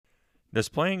Does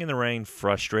playing in the rain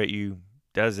frustrate you?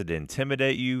 Does it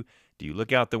intimidate you? Do you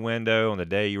look out the window on the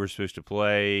day you were supposed to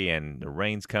play and the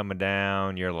rain's coming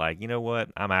down? You're like, you know what?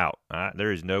 I'm out.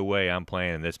 There is no way I'm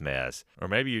playing in this mess. Or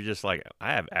maybe you're just like,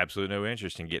 I have absolutely no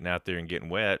interest in getting out there and getting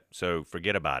wet, so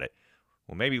forget about it.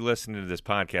 Well, maybe listening to this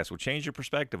podcast will change your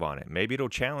perspective on it. Maybe it'll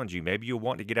challenge you. Maybe you'll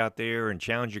want to get out there and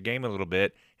challenge your game a little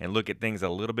bit and look at things a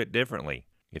little bit differently.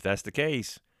 If that's the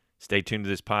case, stay tuned to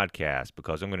this podcast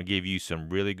because I'm going to give you some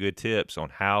really good tips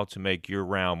on how to make your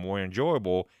round more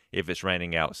enjoyable if it's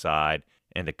raining outside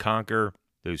and to conquer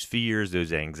those fears,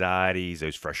 those anxieties,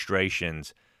 those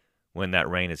frustrations when that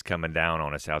rain is coming down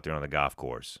on us out there on the golf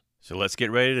course. So let's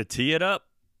get ready to tee it up.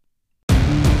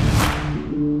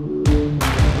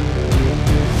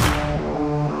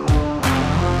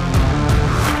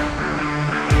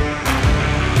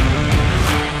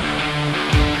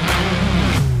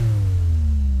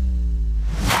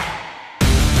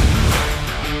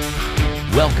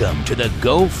 Welcome to the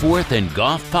Go Forth and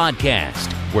Golf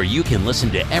Podcast, where you can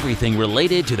listen to everything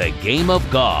related to the game of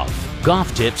golf.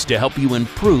 Golf tips to help you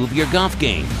improve your golf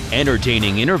game,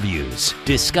 entertaining interviews,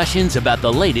 discussions about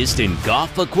the latest in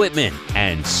golf equipment,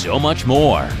 and so much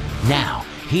more. Now,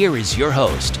 here is your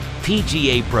host,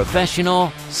 PGA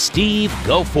professional Steve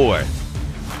Goforth.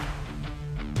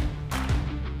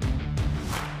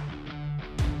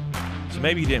 So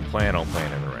maybe you didn't plan on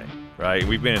playing in the rain. Right,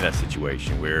 we've been in that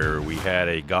situation where we had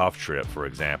a golf trip, for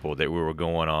example, that we were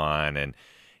going on, and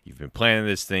you've been planning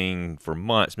this thing for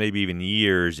months, maybe even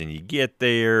years, and you get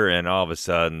there, and all of a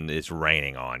sudden it's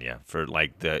raining on you for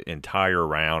like the entire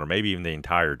round or maybe even the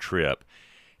entire trip.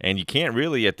 And you can't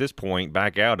really, at this point,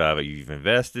 back out of it. You've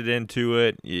invested into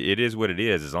it. It is what it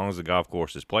is. As long as the golf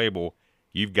course is playable,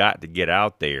 you've got to get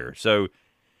out there. So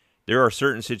there are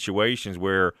certain situations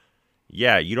where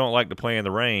yeah, you don't like to play in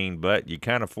the rain, but you're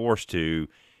kind of forced to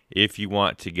if you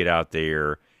want to get out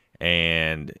there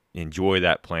and enjoy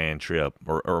that planned trip.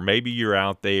 Or maybe you're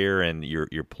out there and you're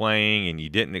playing and you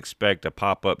didn't expect a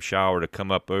pop-up shower to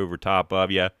come up over top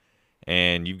of you,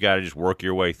 and you've got to just work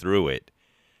your way through it,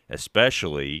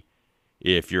 especially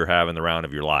if you're having the round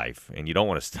of your life and you don't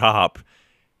want to stop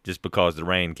just because the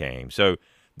rain came. So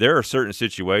there are certain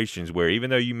situations where even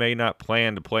though you may not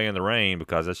plan to play in the rain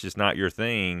because that's just not your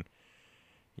thing,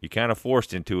 you're kind of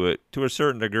forced into it to a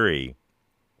certain degree.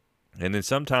 And then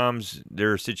sometimes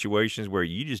there are situations where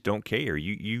you just don't care.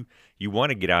 You want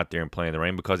to get out there and play in the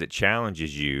rain because it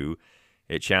challenges you.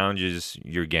 It challenges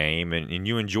your game, and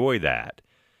you enjoy that.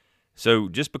 So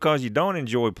just because you don't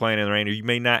enjoy playing in the rain or you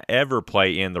may not ever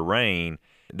play in the rain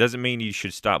doesn't mean you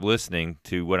should stop listening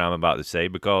to what I'm about to say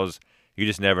because you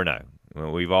just never know.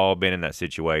 Well, we've all been in that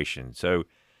situation. So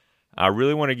I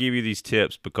really want to give you these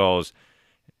tips because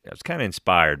I was kind of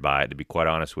inspired by it, to be quite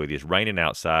honest with you. It's raining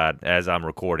outside as I'm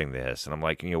recording this, and I'm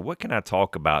like, what can I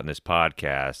talk about in this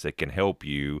podcast that can help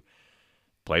you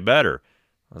play better?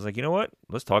 I was like, you know what?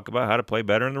 Let's talk about how to play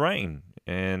better in the rain.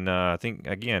 And I think,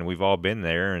 again, we've all been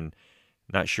there and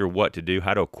not sure what to do,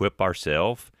 how to equip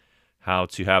ourselves, how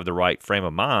to have the right frame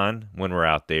of mind when we're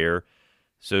out there.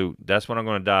 So that's what I'm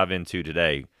going to dive into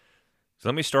today. So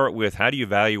let me start with, how do you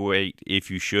evaluate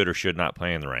if you should or should not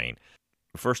play in the rain?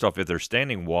 First off, if there's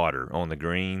standing water on the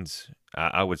greens,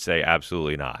 I would say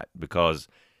absolutely not, because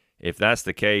if that's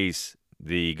the case,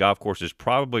 the golf course is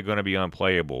probably going to be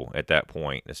unplayable at that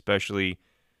point, especially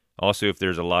also if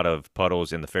there's a lot of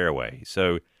puddles in the fairway.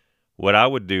 So what I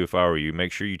would do if I were you,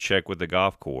 make sure you check with the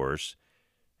golf course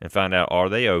and find out, are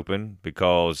they open,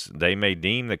 because they may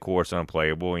deem the course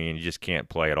unplayable and you just can't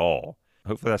play at all.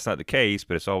 Hopefully that's not the case,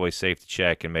 but it's always safe to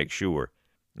check and make sure.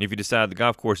 If you decide the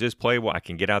golf course is playable, I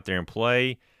can get out there and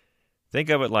play, think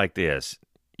of it like this.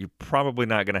 You're probably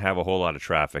not going to have a whole lot of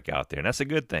traffic out there, and that's a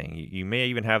good thing. You may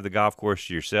even have the golf course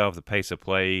to yourself. The pace of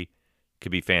play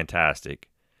could be fantastic.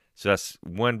 So that's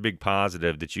one big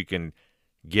positive that you can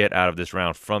get out of this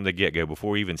round from the get-go.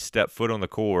 Before you even step foot on the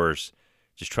course,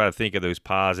 just try to think of those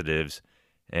positives,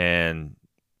 and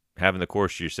having the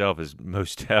course to yourself is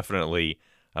most definitely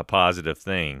a positive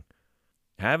thing.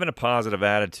 Having a positive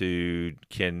attitude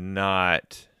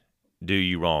cannot do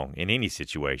you wrong in any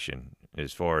situation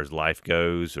as far as life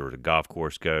goes or the golf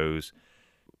course goes.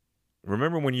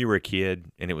 Remember when you were a kid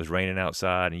and it was raining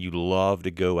outside and you loved to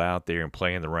go out there and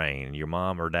play in the rain, and your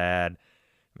mom or dad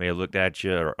may have looked at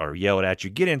you or yelled at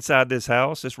you, "Get inside this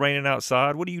house, it's raining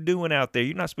outside. What are you doing out there?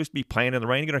 You're not supposed to be playing in the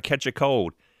rain. You're going to catch a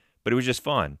cold." But it was just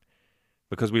fun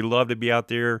because we loved to be out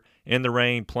there in the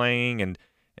rain playing and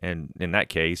in that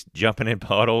case, jumping in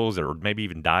puddles or maybe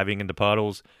even diving into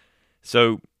puddles.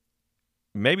 So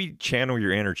maybe channel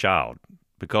your inner child,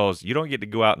 because you don't get to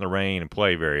go out in the rain and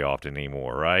play very often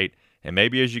anymore, right? And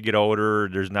maybe as you get older,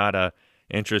 there's not a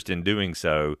interest in doing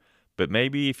so. But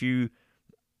maybe if you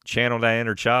channel that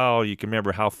inner child, you can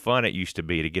remember how fun it used to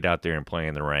be to get out there and play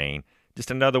in the rain.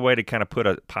 Just another way to kind of put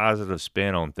a positive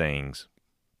spin on things.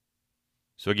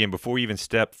 So again, before you even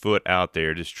step foot out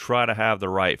there, just try to have the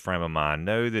right frame of mind.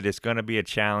 Know that it's going to be a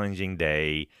challenging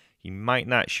day. You might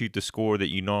not shoot the score that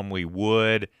you normally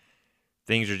would.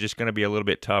 Things are just going to be a little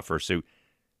bit tougher. So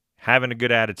having a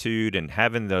good attitude and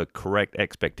having the correct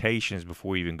expectations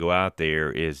before you even go out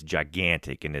there is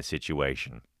gigantic in this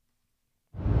situation.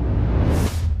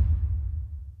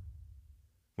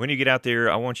 When you get out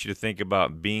there, I want you to think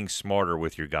about being smarter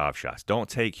with your golf shots. Don't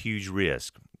take huge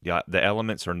risks. The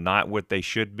elements are not what they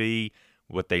should be,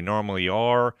 what they normally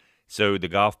are. So the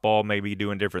golf ball may be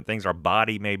doing different things. Our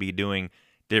body may be doing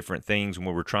different things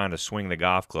when we're trying to swing the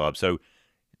golf club. So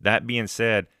that being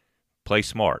said, play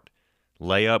smart.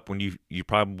 Lay up when you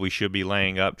probably should be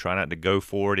laying up. Try not to go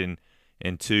for it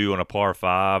in two on a par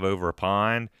 5 over a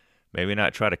pond. Maybe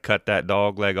not try to cut that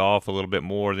dog leg off a little bit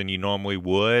more than you normally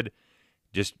would.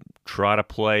 Just try to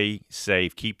play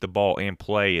safe. Keep the ball in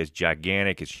play. It's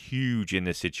gigantic. It's huge in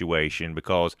this situation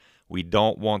because we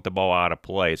don't want the ball out of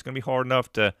play. It's going to be hard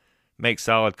enough to make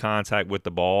solid contact with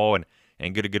the ball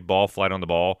and get a good ball flight on the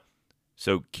ball.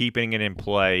 So keeping it in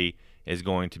play is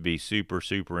going to be super,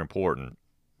 super important.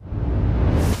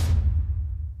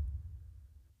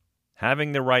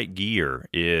 Having the right gear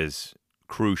is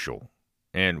crucial.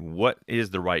 And what is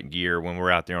the right gear when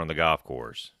we're out there on the golf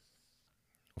course?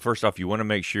 First off, you want to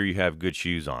make sure you have good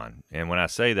shoes on. And when I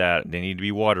say that, they need to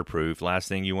be waterproof. Last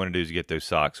thing you want to do is get those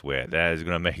socks wet. That is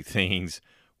going to make things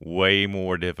way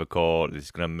more difficult. It's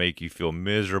going to make you feel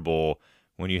miserable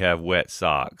when you have wet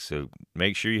socks. So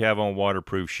make sure you have on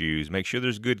waterproof shoes. Make sure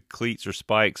there's good cleats or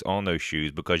spikes on those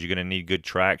shoes because you're going to need good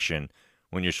traction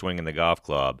when you're swinging the golf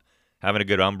club. Having a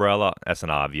good umbrella, that's an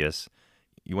obvious.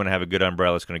 You want to have a good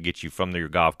umbrella that's going to get you from your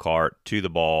golf cart to the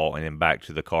ball and then back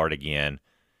to the cart again.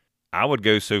 I would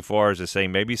go so far as to say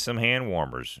maybe some hand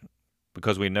warmers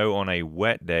because we know on a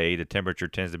wet day the temperature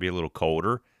tends to be a little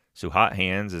colder, so hot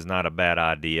hands is not a bad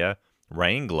idea.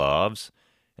 Rain gloves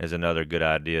is another good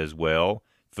idea as well.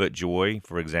 FootJoy,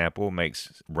 for example,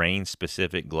 makes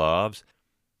rain-specific gloves.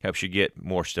 Helps you get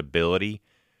more stability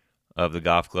of the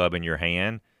golf club in your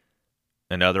hand.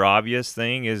 Another obvious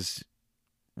thing is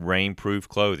rainproof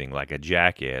clothing like a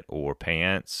jacket or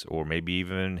pants or maybe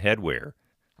even headwear.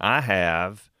 I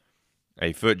have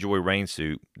a FootJoy rain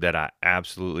suit that I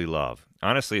absolutely love.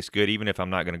 Honestly, it's good even if I'm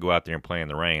not going to go out there and play in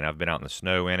the rain. I've been out in the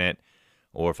snow in it,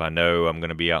 or if I know I'm going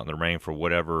to be out in the rain for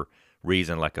whatever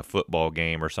reason, like a football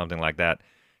game or something like that.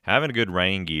 Having a good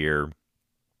rain gear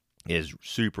is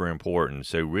super important.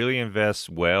 So really invest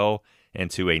well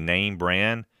into a name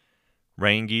brand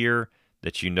rain gear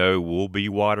that you know will be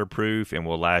waterproof and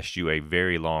will last you a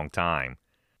very long time.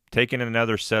 Taking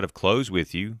another set of clothes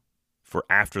with you for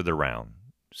after the round.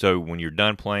 So when you're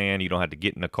done playing, you don't have to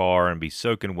get in the car and be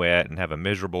soaking wet and have a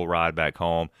miserable ride back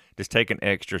home. Just take an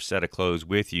extra set of clothes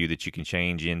with you that you can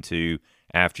change into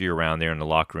after you're around there in the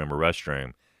locker room or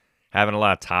restroom. Having a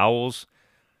lot of towels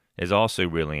is also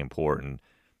really important.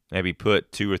 Maybe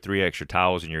put 2 or 3 extra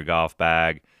towels in your golf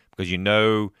bag because you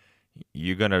know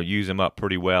you're going to use them up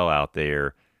pretty well out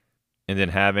there. And then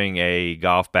having a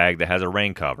golf bag that has a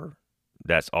rain cover.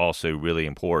 That's also really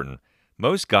important.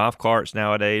 Most golf carts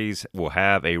nowadays will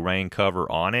have a rain cover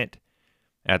on it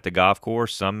at the golf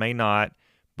course. Some may not,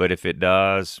 but if it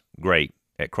does, great.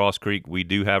 At Cross Creek, we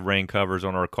do have rain covers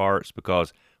on our carts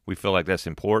because we feel like that's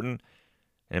important.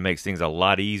 And it makes things a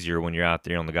lot easier when you're out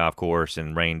there on the golf course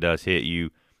and rain does hit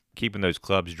you. Keeping those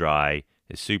clubs dry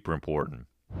is super important.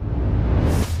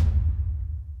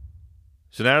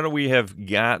 So now that we have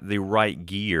got the right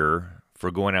gear for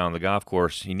going out on the golf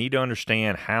course, you need to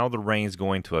understand how the rain is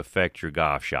going to affect your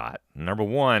golf shot. Number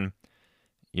one,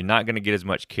 you're not going to get as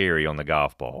much carry on the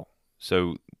golf ball.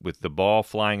 So with the ball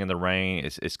flying in the rain,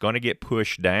 it's going to get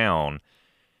pushed down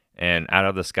and out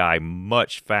of the sky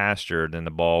much faster than the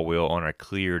ball will on a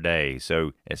clear day.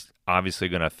 So it's obviously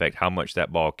going to affect how much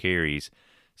that ball carries.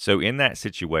 So in that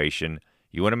situation,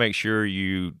 you want to make sure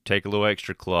you take a little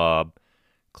extra club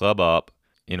up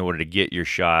in order to get your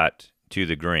shot to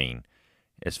the green.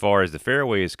 As far as the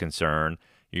fairway is concerned,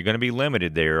 you're going to be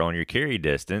limited there on your carry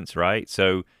distance, right?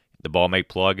 So the ball may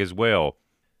plug as well.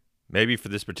 Maybe for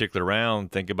this particular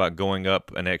round, think about going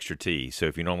up an extra tee. So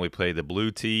if you normally play the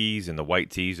blue tees and the white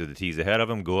tees or the tees ahead of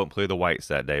them, go up and play the whites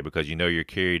that day because you know your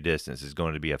carry distance is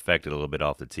going to be affected a little bit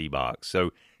off the tee box.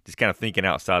 So just kind of thinking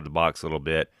outside the box a little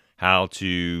bit, how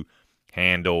to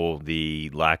handle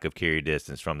the lack of carry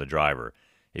distance from the driver.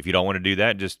 If you don't want to do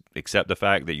that, just accept the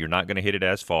fact that you're not going to hit it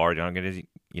as far. You're not going to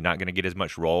You're not going to get as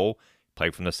much roll. Play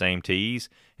from the same tees,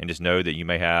 and just know that you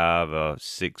may have a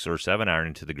 6 or 7 iron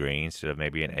into the green instead of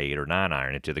maybe an 8 or 9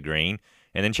 iron into the green,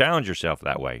 and then challenge yourself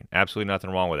that way. Absolutely nothing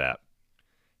wrong with that.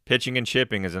 Pitching and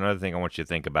chipping is another thing I want you to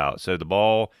think about. So the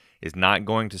ball is not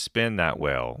going to spin that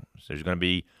well. So there's going to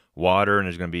be water, and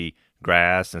there's going to be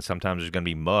grass, and sometimes there's going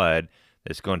to be mud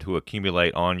that's going to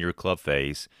accumulate on your club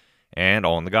face and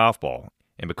on the golf ball.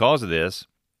 And because of this,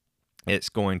 it's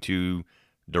going to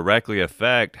directly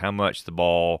affect how much the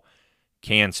ball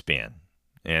can spin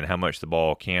and how much the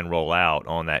ball can roll out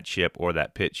on that chip or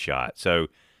that pitch shot. So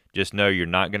just know you're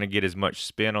not going to get as much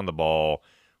spin on the ball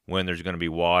when there's going to be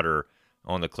water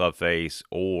on the club face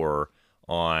or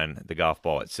on the golf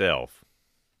ball itself.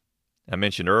 I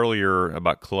mentioned earlier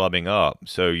about clubbing up.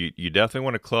 So you definitely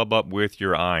want to club up with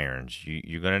your irons.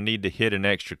 You're going to need to hit an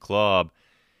extra club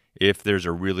if there's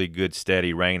a really good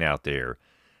steady rain out there.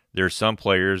 There's some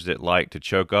players that like to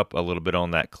choke up a little bit on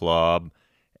that club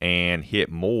and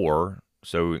hit more.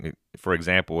 So, for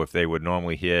example, if they would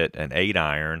normally hit an 8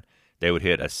 iron, they would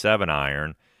hit a 7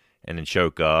 iron and then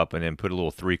choke up and then put a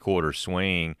little 3/4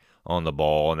 swing on the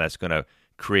ball, and that's going to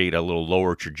create a little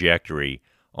lower trajectory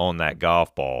on that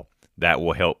golf ball. That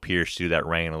will help pierce through that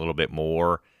rain a little bit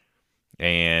more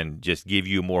and just give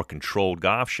you a more controlled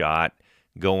golf shot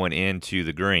going into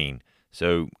the green.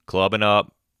 So clubbing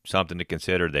up, something to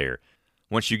consider there.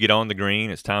 Once you get on the green,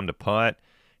 it's time to putt.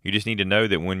 You just need to know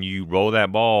that when you roll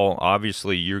that ball,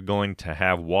 obviously you're going to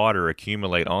have water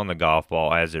accumulate on the golf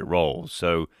ball as it rolls.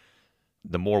 So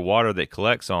the more water that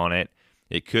collects on it,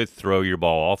 it could throw your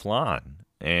ball offline,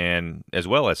 and as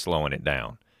well as slowing it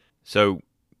down. So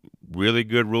really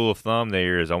good rule of thumb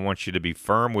there is I want you to be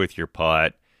firm with your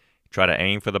putt. Try to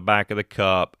aim for the back of the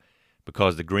cup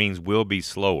because the greens will be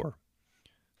slower.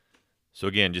 So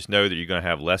again, just know that you're going to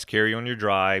have less carry on your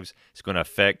drives. It's going to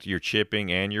affect your chipping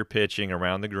and your pitching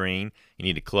around the green. You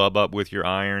need to club up with your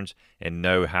irons and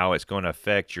know how it's going to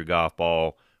affect your golf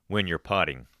ball when you're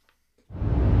putting.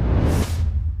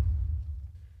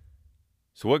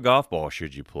 So what golf ball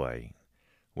should you play?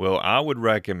 Well, I would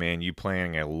recommend you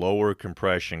playing a lower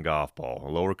compression golf ball.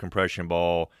 A lower compression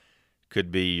ball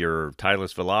could be your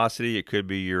Titleist Velocity. It could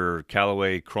be your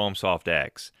Callaway Chrome Soft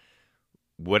X.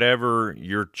 Whatever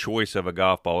your choice of a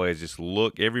golf ball is, just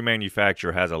look. Every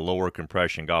manufacturer has a lower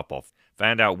compression golf ball.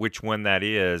 Find out which one that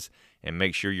is and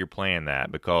make sure you're playing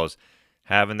that, because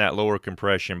having that lower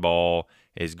compression ball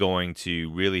is going to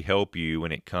really help you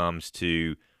when it comes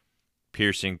to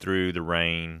piercing through the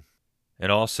rain.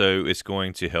 And also, it's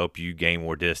going to help you gain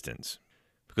more distance.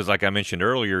 Because like I mentioned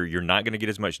earlier, you're not going to get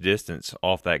as much distance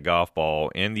off that golf ball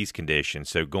in these conditions.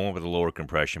 So going with a lower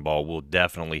compression ball will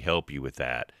definitely help you with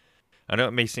that. I know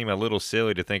it may seem a little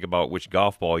silly to think about which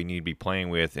golf ball you need to be playing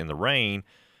with in the rain,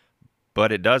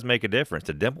 but it does make a difference.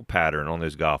 The dimple pattern on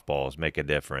those golf balls make a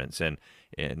difference. And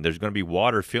there's going to be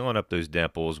water filling up those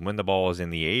dimples when the ball is in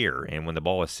the air and when the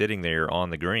ball is sitting there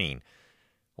on the green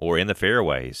or in the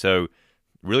fairway. So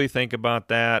really think about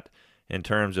that in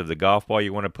terms of the golf ball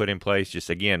you want to put in place. Just,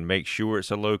 again, make sure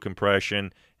it's a low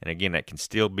compression. And, again, that can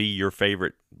still be your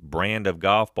favorite brand of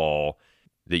golf ball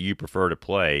that you prefer to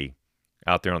play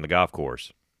out there on the golf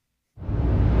course.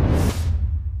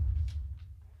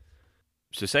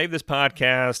 So save this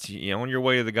podcast, on your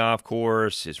way to the golf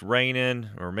course. It's raining,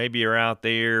 or maybe you're out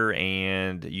there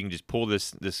and you can just pull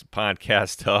this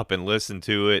podcast up and listen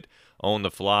to it on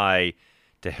the fly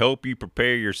to help you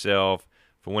prepare yourself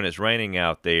for when it's raining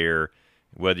out there,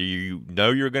 whether you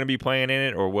know you're going to be playing in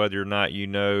it or whether or not you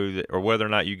know that, or whether or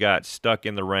not you got stuck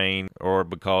in the rain or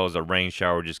because a rain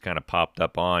shower just kind of popped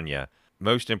up on you.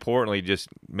 Most importantly, just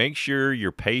make sure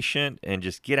you're patient and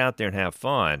just get out there and have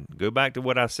fun. Go back to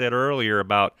what I said earlier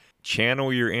about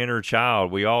channel your inner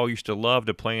child. We all used to love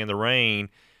to play in the rain.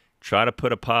 Try to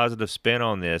put a positive spin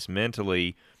on this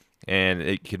mentally, and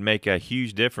it could make a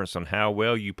huge difference on how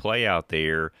well you play out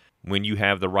there when you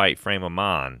have the right frame of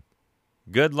mind.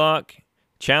 Good luck,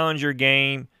 challenge your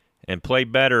game, and play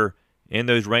better in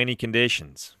those rainy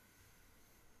conditions.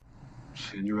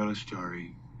 Cinderella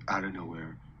story, out of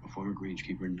nowhere. A former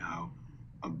greenskeeper now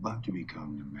about to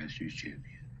become the Masters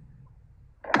champion.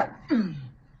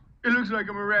 It looks like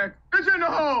I'm a wreck. It's in the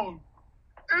hole!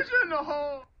 It's in the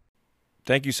hole!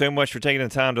 Thank you so much for taking the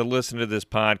time to listen to this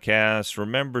podcast.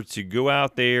 Remember to go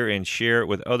out there and share it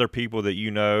with other people that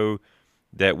you know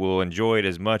that will enjoy it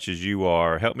as much as you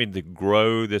are. Help me to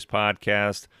grow this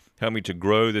podcast. Help me to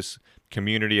grow this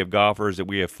community of golfers that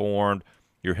we have formed.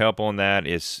 Your help on that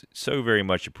is so very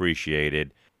much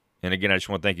appreciated. And again, I just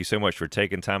want to thank you so much for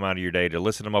taking time out of your day to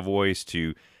listen to my voice,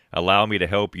 to allow me to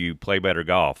help you play better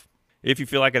golf. If you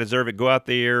feel like I deserve it, go out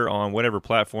there on whatever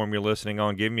platform you're listening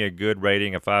on. Give me a good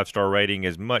rating. A 5-star rating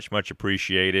is much, much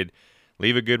appreciated.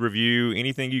 Leave a good review.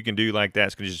 Anything you can do like that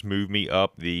is going to just move me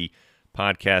up the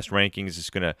podcast rankings.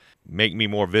 It's going to make me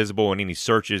more visible in any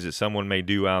searches that someone may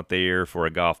do out there for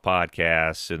a golf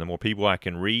podcast. And the more people I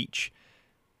can reach,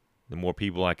 the more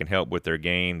people I can help with their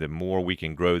game, the more we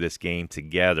can grow this game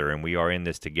together. And we are in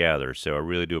this together. So I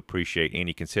really do appreciate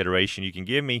any consideration you can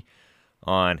give me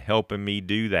on helping me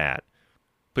do that.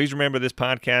 Please remember this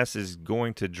podcast is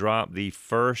going to drop the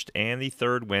first and the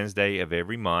third Wednesday of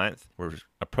every month. We're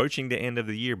approaching the end of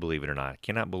the year, believe it or not. I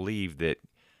cannot believe that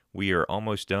we are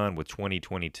almost done with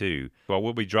 2022. So I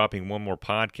will be dropping one more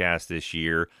podcast this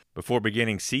year before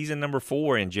beginning season number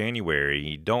 4 in January.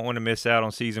 You don't want to miss out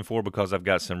on season 4 because I've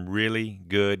got some really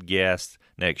good guests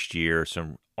next year,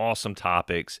 some awesome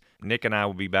topics. Nick and I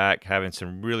will be back having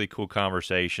some really cool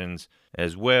conversations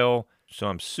as well. So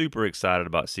I'm super excited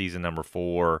about season number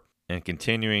 4 and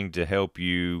continuing to help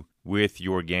you with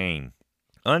your game.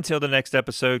 Until the next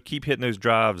episode, keep hitting those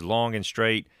drives long and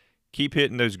straight. Keep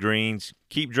hitting those greens.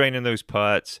 Keep draining those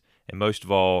putts. And most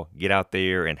of all, get out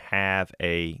there and have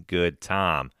a good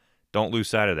time. Don't lose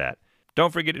sight of that.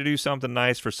 Don't forget to do something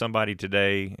nice for somebody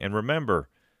today. And remember,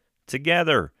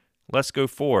 together, let's go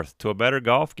forth to a better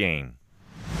golf game.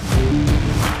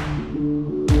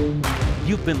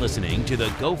 You've been listening to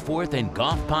the Go Forth and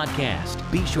Golf Podcast.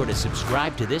 Be sure to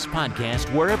subscribe to this podcast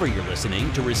wherever you're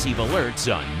listening to receive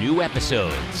alerts on new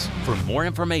episodes. For more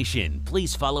information,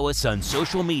 please follow us on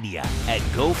social media at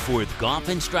Go Forth Golf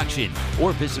Instruction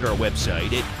or visit our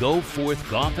website at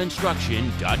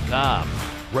goforthgolfinstruction.com.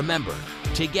 Remember,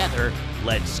 together,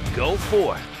 let's go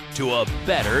forth to a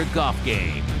better golf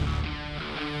game.